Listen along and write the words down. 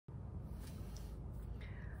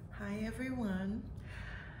Hi everyone.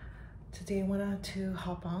 Today I wanted to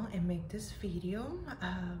hop on and make this video.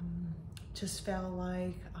 Just felt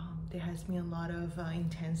like there has been a lot of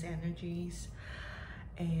intense energies,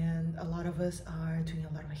 and a lot of us are doing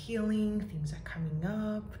a lot of healing. Things are coming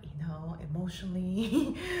up, you know,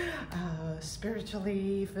 emotionally,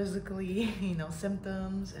 spiritually, physically, you know,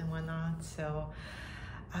 symptoms and whatnot. So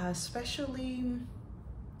especially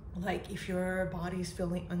like if your body is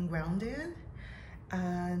feeling ungrounded,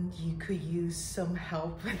 and you could use some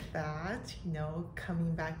help with that, you know,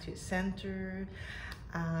 coming back to center.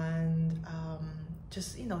 And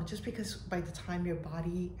just, you know, just because by the time your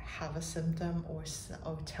body have a symptom or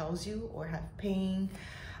tells you or have pain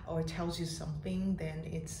or tells you something, then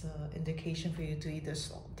it's an indication for you to either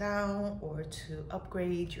slow down or to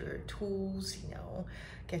upgrade your tools, you know,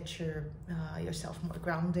 get yourself more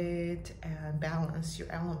grounded and balance your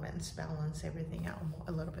elements, balance everything out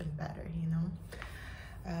a little bit better, you know.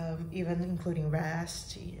 Even including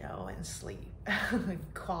rest, you know, and sleep,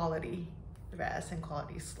 quality rest and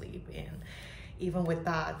quality sleep. And even with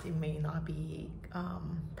that, it may not be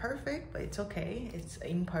perfect, but it's okay. It's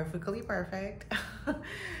imperfectly perfect.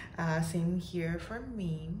 Same here for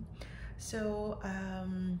me. So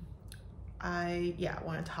I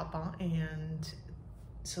wanted to hop on, and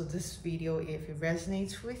so this video, if it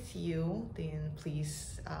resonates with you, then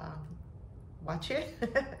please watch it.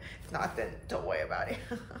 If not, then don't worry about it.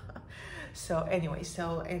 So anyway,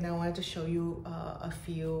 and I wanted to show you a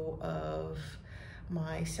few of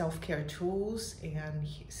my self-care tools and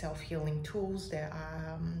self-healing tools that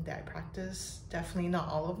I practice. Definitely not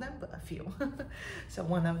all of them, but a few. So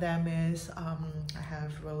one of them is I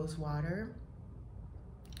have rose water,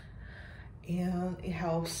 and it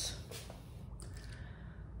helps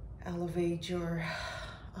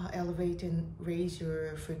elevate and raise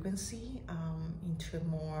your frequency into a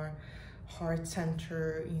more heart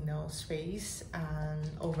center, you know, space, and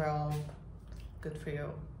overall good for your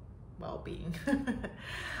well-being.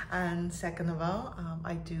 And second of all,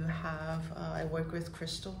 I do have I work with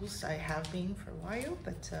crystals. I have been for a while,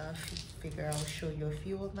 but figure I'll show you a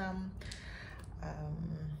few of them. I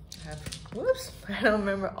have, whoops, I don't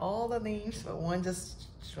remember all the names, but one just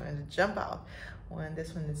trying to jump out.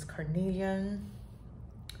 This one is carnelian.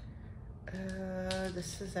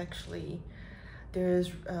 This is actually,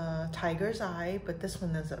 there's tiger's eye, but this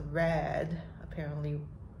one is a red, apparently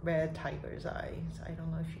red tiger's eye. So I don't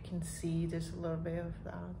know if you can see, there's a little bit of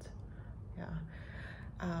that.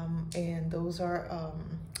 Yeah. And those are,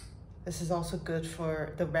 this is also good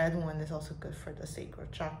for, the red one is also good for the sacral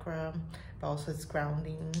chakra, but also it's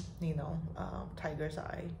grounding, you know, tiger's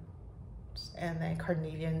eye. And then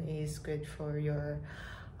carnelian is good for your,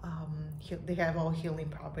 they have all healing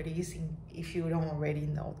properties. If you don't already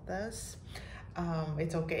know this,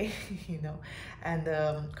 it's okay, you know. And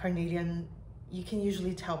carnelian, you can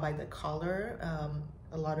usually tell by the color.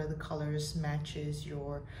 A lot of the colors matches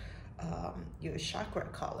your chakra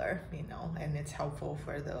color, you know, and it's helpful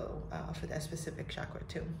for that specific chakra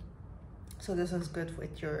too. So this is good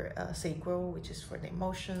with your sacral, which is for the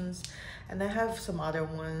emotions. And I have some other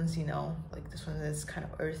ones, you know, like this one is kind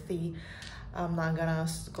of earthy. I'm not gonna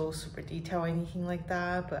go super detail or anything like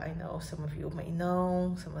that, but I know some of you may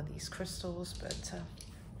know some of these crystals, but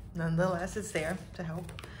nonetheless, it's there to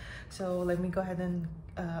help. So let me go ahead and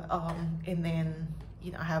then,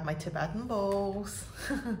 you know, I have my Tibetan bowls,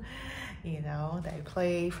 you know, that I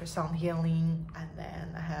play for sound healing. And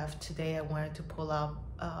then I have, today I wanted to pull up,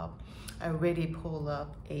 I already pulled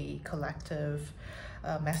up a collective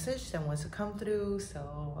message that wants to come through. So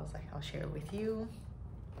I was like, I'll share it with you.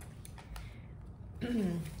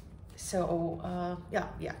 So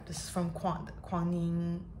yeah, this is from Kuan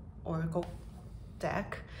Yin Oracle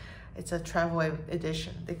deck. It's a travel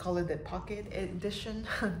edition. They call it the pocket edition.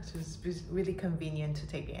 So it's really convenient to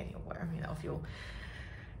take it anywhere, you know, if you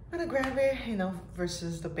want to grab it, you know,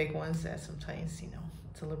 versus the big ones that sometimes, you know,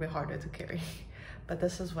 it's a little bit harder to carry. But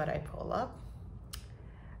this is what I pull up.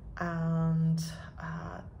 And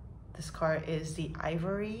this card is the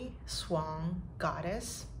Ivory Swan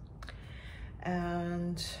Goddess.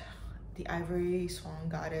 And the Ivory Swan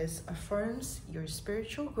Goddess affirms your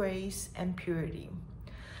spiritual grace and purity.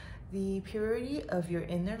 The purity of your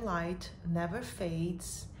inner light never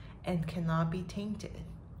fades and cannot be tainted.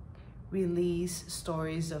 Release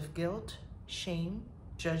stories of guilt, shame,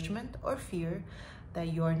 judgment, or fear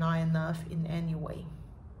that you are not enough in any way.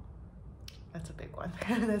 That's a big one.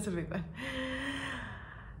 That's a big one.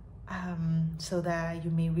 So that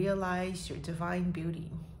you may realize your divine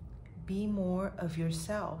beauty. Be more of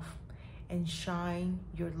yourself and shine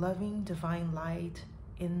your loving divine light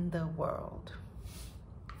in the world.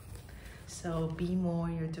 So be more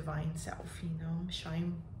your divine self, you know,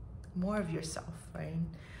 shine more of yourself, right?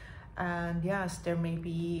 And yes, there may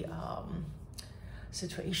be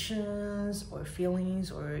situations or feelings,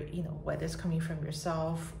 or you know, whether it's coming from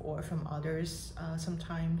yourself or from others,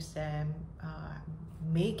 sometimes that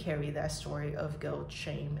may carry that story of guilt,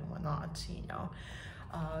 shame, and whatnot, you know.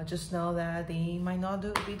 Just know that they might not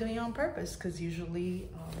be doing it on purpose, because usually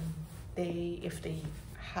if they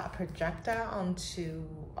project that onto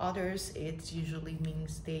others, it usually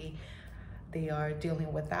means they are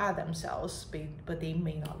dealing with that themselves, but they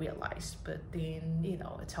may not realize. But then, you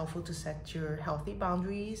know, it's helpful to set your healthy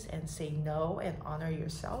boundaries and say no and honor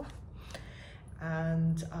yourself.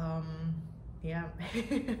 And yeah,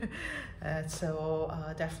 so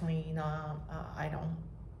definitely not,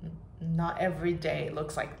 not every day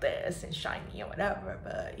looks like this and shiny or whatever,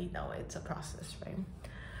 but you know, it's a process, right?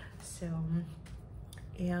 So,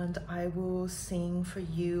 and I will sing for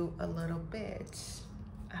you a little bit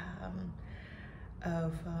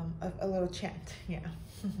of a little chant, yeah.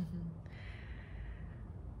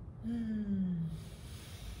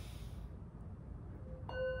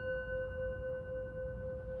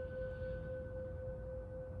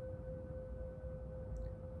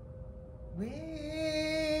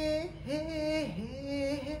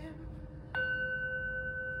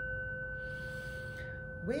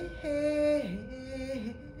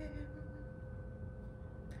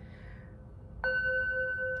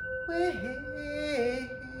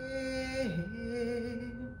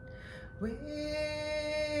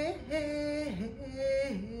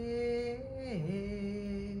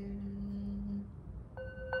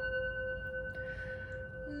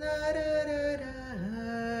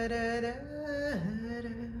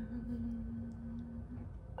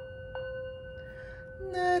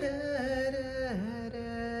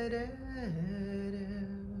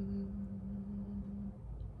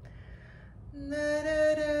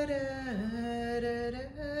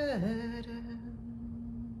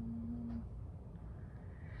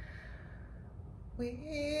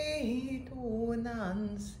 We do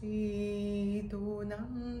not see, do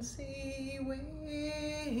not see, we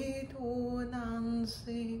do not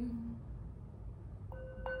see.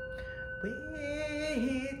 We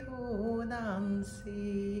do not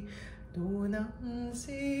see, do not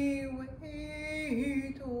see,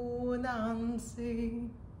 we do not see.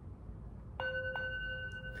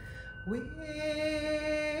 We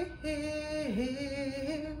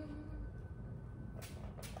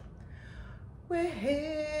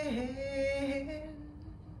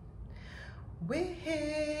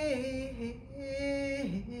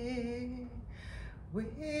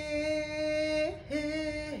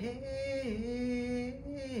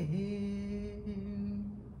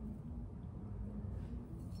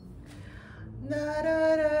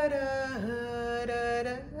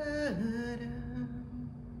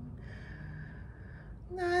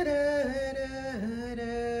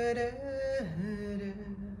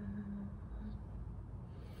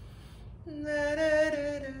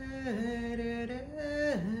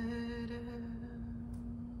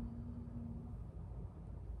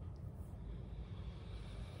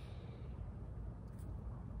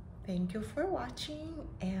Thank you for watching,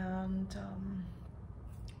 and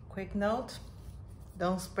quick note,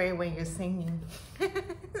 don't spray when you're singing.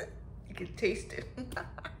 You can taste it.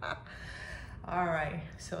 All right,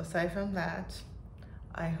 so aside from that,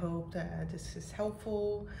 I hope that this is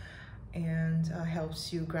helpful and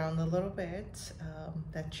helps you ground a little bit.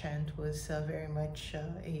 That chant was very much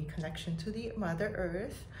a connection to the Mother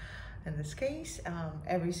Earth. In this case,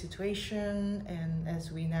 every situation, and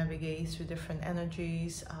as we navigate through different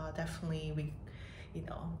energies, definitely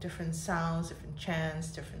different sounds, different chants,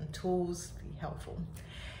 different tools be helpful.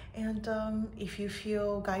 And if you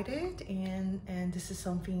feel guided and this is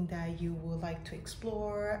something that you would like to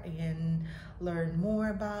explore and learn more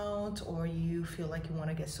about, or you feel like you want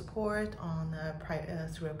to get support on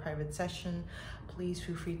through a private session, please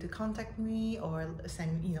feel free to contact me or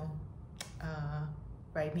send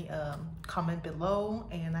write me a comment below,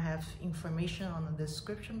 and I have information on the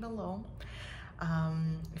description below.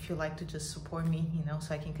 If you'd like to just support me,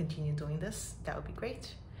 so I can continue doing this, that would be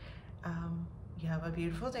great. You have a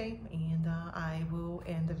beautiful day, and I will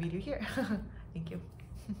end the video here. Thank you.